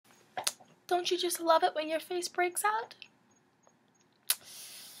Don't you just love it when your face breaks out?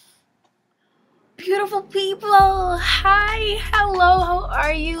 Beautiful people, hi, hello, how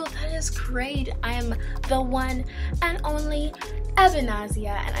are you? That is great. I am the one and only EvinNazya,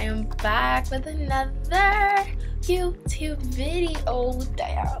 and I am back with another YouTube video.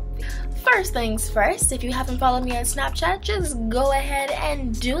 Damn. First things first, if you haven't followed me on Snapchat, just go ahead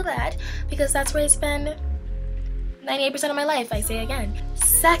and do that, because that's where I spend 98% of my life, I say again.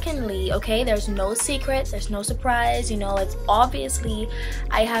 Secondly, okay, there's no secret, there's no surprise, you know, it's obviously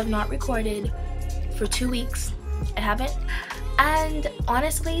I have not recorded for 2 weeks. I haven't, and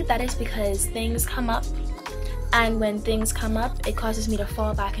honestly that is because things come up, and when things come up it causes me to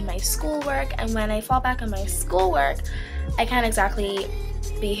fall back in my schoolwork, and when I fall back in my schoolwork I can't exactly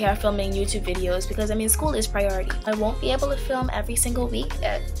be here filming YouTube videos, because I mean school is priority. I won't be able to film every single week.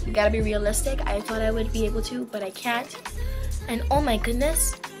 You gotta be realistic. I thought I would be able to, but I can't. And oh my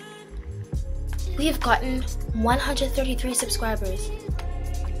goodness, we've gotten 133 subscribers.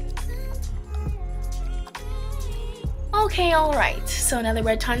 Okay, alright, so now that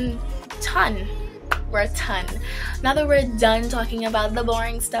we're now that we're done talking about the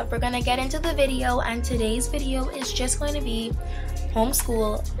boring stuff, we're gonna get into the video, and today's video is just going to be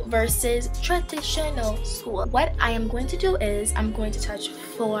homeschool versus traditional school. What I am going to do is I'm going to touch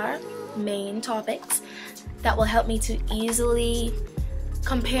 4 main topics that will help me to easily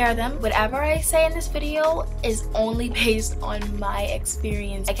compare them. Whatever I say in this video is only based on my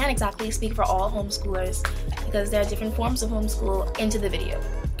experience. I can't exactly speak for all homeschoolers because there are different forms of homeschool into the video.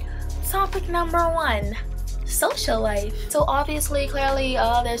 Topic number 1, social life. So obviously, clearly,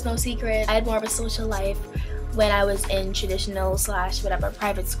 there's no secret, I had more of a social life when I was in traditional / whatever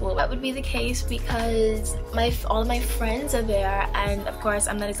private school. That would be the case because all of my friends are there, and of course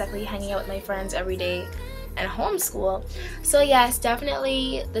I'm not exactly hanging out with my friends every day in homeschool. So yes,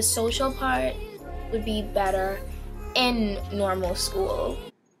 definitely the social part would be better in normal school.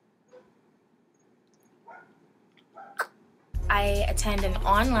 I attend an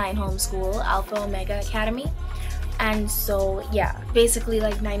online homeschool, Alpha Omega Academy. And so yeah, basically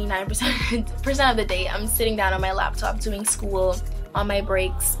like 99% of the day I'm sitting down on my laptop doing school. On my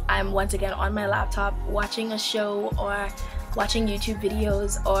breaks I'm once again on my laptop watching a show or watching YouTube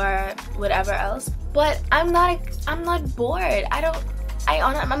videos or whatever else. But I'm not bored.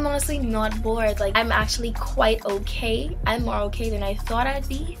 I'm honestly not bored. Like, I'm actually quite okay. I'm more okay than I thought I'd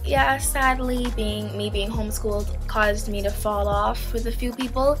be. Yeah, sadly, being homeschooled caused me to fall off with a few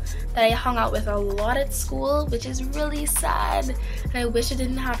people that I hung out with a lot at school, which is really sad. And I wish it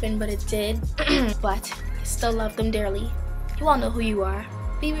didn't happen, but it did. But I still love them dearly. You all know who you are.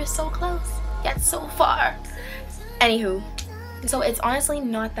 We were so close, yet so far. Anywho, so it's honestly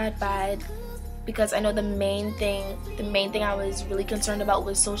not that bad, because I know the main thing I was really concerned about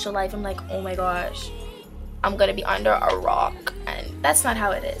was social life. I'm like, oh my gosh, I'm gonna be under a rock, and that's not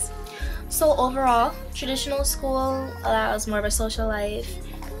how it is. So overall, traditional school allows more of a social life,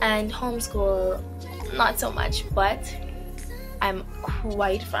 and homeschool not so much, but I'm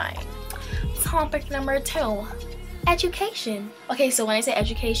quite fine. Topic number 2, education. Okay, so when I say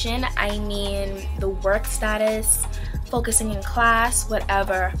education, I mean the work status, focusing in class,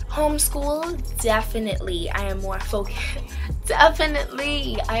 whatever. Homeschool, definitely I am more focused.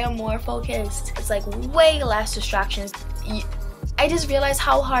 Definitely I am more focused. It's like way less distractions. I just realized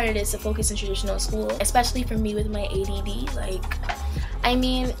how hard it is to focus in traditional school, especially for me with my ADD. Like, I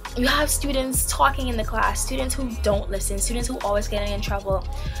mean, you have students talking in the class, students who don't listen, students who always getting in trouble,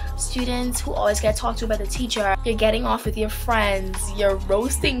 students who always get talked to by the teacher. You're getting off with your friends, you're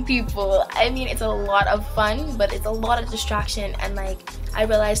roasting people. I mean, it's a lot of fun, but it's a lot of distraction, and like, I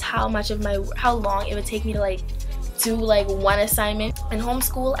realized how long it would take me to like do like one assignment. In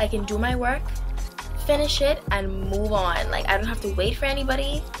homeschool, I can do my work, finish it, and move on. Like, I don't have to wait for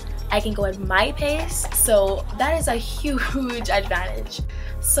anybody. I can go at my pace, so that is a huge advantage.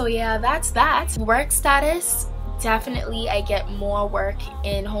 So yeah, that's that. Work status, definitely I get more work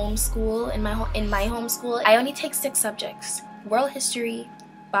in homeschool. In my homeschool, I only take 6 subjects: world history,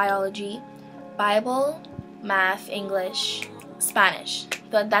 biology, Bible, math, English, Spanish.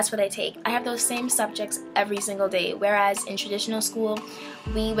 But that's what I take. I have those same subjects every single day, whereas in traditional school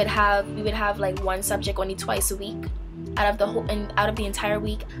we would have like one subject only twice a week out of the entire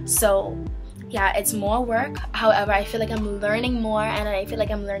week. So yeah, it's more work. However, I feel like I'm learning more, and I feel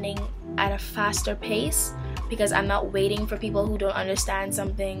like I'm learning at a faster pace because I'm not waiting for people who don't understand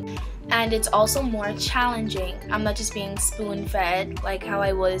something. And it's also more challenging. I'm not just being spoon-fed like how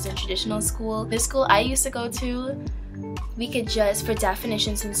I was in traditional school. The school I used to go to, we could just, for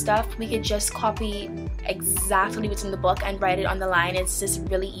definitions and stuff, we could just copy exactly what's in the book and write it on the line. It's just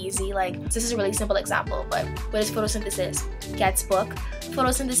really easy. Like, this is a really simple example, but what is photosynthesis? Gets book.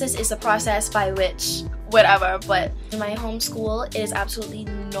 Photosynthesis is the process by which whatever, but in my homeschool it is absolutely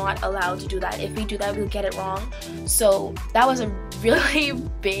not allowed to do that. If we do that, we'll get it wrong. So that was a really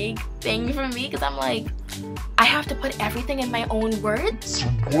big thing for me, because I'm like, I have to put everything in my own words.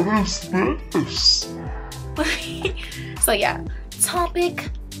 What is this? So yeah, topic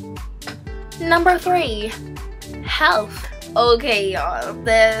number 3, health. Okay, y'all,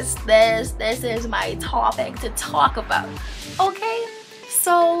 this is my topic to talk about. Okay,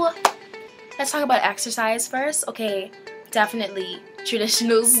 so let's talk about exercise first. Okay, definitely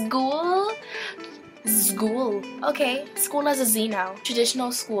traditional school. Okay, school has a Z now.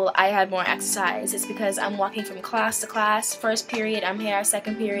 Traditional school, I had more exercise. It's because I'm walking from class to class. First period, I'm here.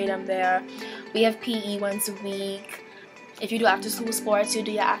 Second period, I'm there. We have PE once a week. If you do after school sports, you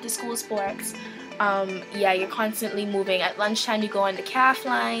do your after school sports. Yeah, you're constantly moving. At lunchtime, you go on the calf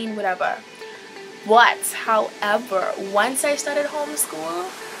line, whatever. But, however, once I started homeschool,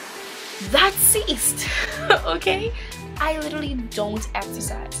 that ceased. Okay? I literally don't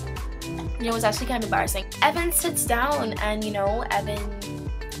exercise. You know, it's actually kind of embarrassing. Evan sits down and, you know, Evan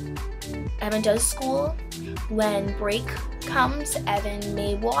does school. When break comes, Evan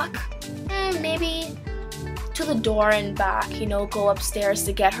may walk, maybe to the door and back, you know, go upstairs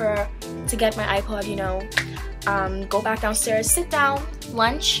to get my iPod, you know, go back downstairs, sit down,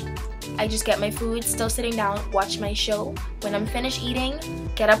 lunch. I just get my food, still sitting down, watch my show. When I'm finished eating,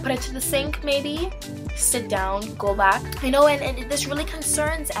 get up, put it to the sink maybe, sit down, go back. You know, and this really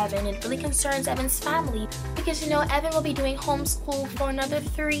concerns Evan. It really concerns Evan's family, because, you know, Evan will be doing homeschool for another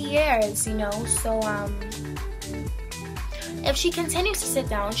 3 years, you know, so if she continues to sit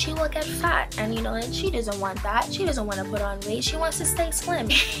down, she will get fat, and you know, and she doesn't want that. She doesn't want to put on weight. She wants to stay slim.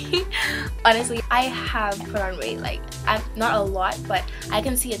 Honestly, I have put on weight, like, I'm not a lot, but I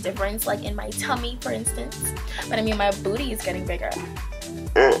can see a difference, like in my tummy, for instance. But I mean, my booty is getting bigger.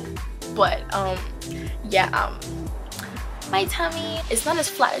 But yeah, my tummy is not as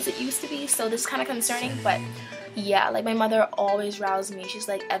flat as it used to be, so this is kind of concerning. But yeah, like, my mother always rouses me. She's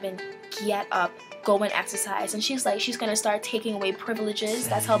like, Evan, get up, go and exercise. And she's like, she's gonna start taking away privileges.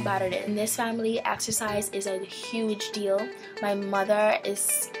 That's how bad it is. In this family, exercise is a huge deal. My mother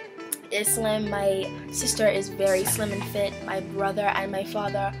is slim. My sister is very slim and fit. My brother and my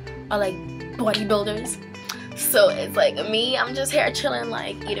father are like bodybuilders. So it's like me, I'm just here chilling,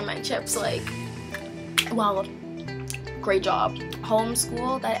 like eating my chips. Like, wow, great job.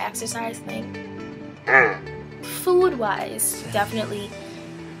 Homeschool, that exercise thing. Food wise, definitely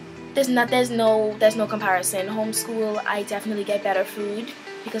there's no comparison. Homeschool, I definitely get better food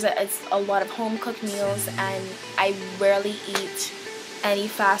because it's a lot of home cooked meals, and I rarely eat any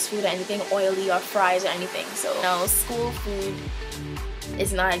fast food or anything oily or fries or anything. So no, school food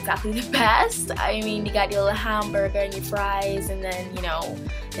is not exactly the best. I mean, you got your little hamburger and your fries and then, you know,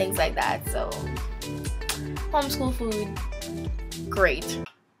 things like that. So homeschool food, great.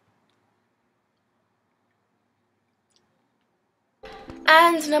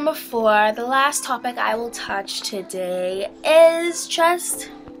 And number 4, the last topic I will touch today is just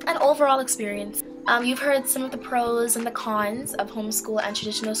an overall experience. You've heard some of the pros and the cons of homeschool and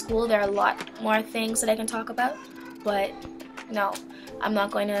traditional school. There are a lot more things that I can talk about, but no, I'm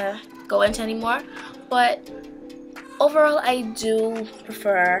not going to go into any more. But overall, I do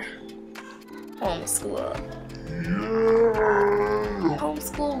prefer homeschool.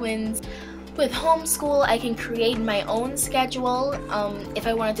 Homeschool wins. With homeschool, I can create my own schedule. If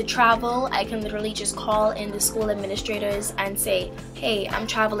I wanted to travel, I can literally just call in the school administrators and say, hey, I'm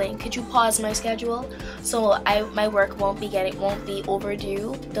traveling, could you pause my schedule? So my work won't be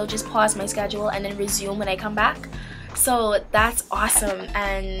overdue. They'll just pause my schedule and then resume when I come back. So that's awesome.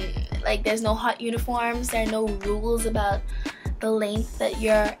 And like, there's no hot uniforms, there are no rules about the length that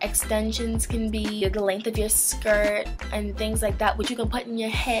your extensions can be, the length of your skirt and things like that, which you can put in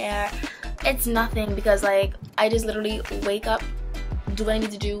your hair. It's nothing, because like, I just literally wake up, do what I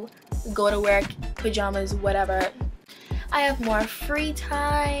need to do, go to work, pajamas, whatever. I have more free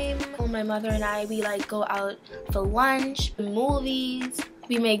time. My mother and I, we like go out for lunch, movies.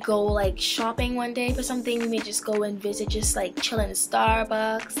 We may go like shopping one day for something. We may just go and visit, just like chill in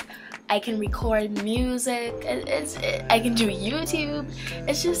Starbucks. I can record music. I can do YouTube.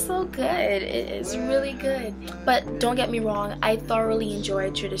 It's just so good. It is really good. But don't get me wrong, I thoroughly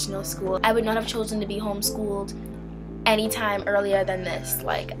enjoyed traditional school. I would not have chosen to be homeschooled anytime earlier than this.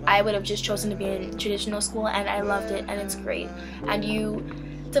 Like, I would have just chosen to be in traditional school, and I loved it, and it's great. And you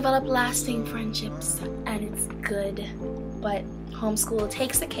develop lasting friendships, and it's good. But homeschool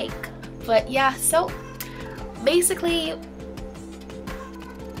takes the cake. But yeah, so basically,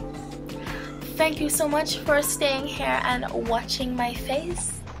 thank you so much for staying here and watching my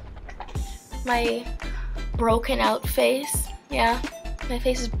face. My broken out face. Yeah, my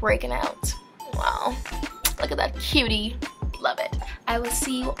face is breaking out. Wow, look at that cutie. Love it. I will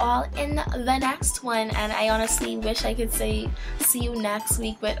see you all in the next one, and I honestly wish I could say see you next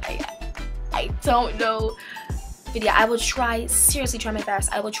week, but I don't know. But yeah, I will try, seriously try my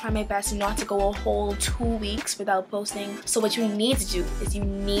best. I will try my best not to go a whole 2 weeks without posting. So what you need to do is you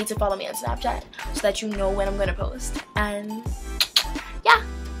need to follow me on Snapchat so that you know when I'm gonna post. And yeah,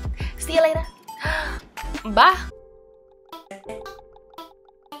 see you later. Bye.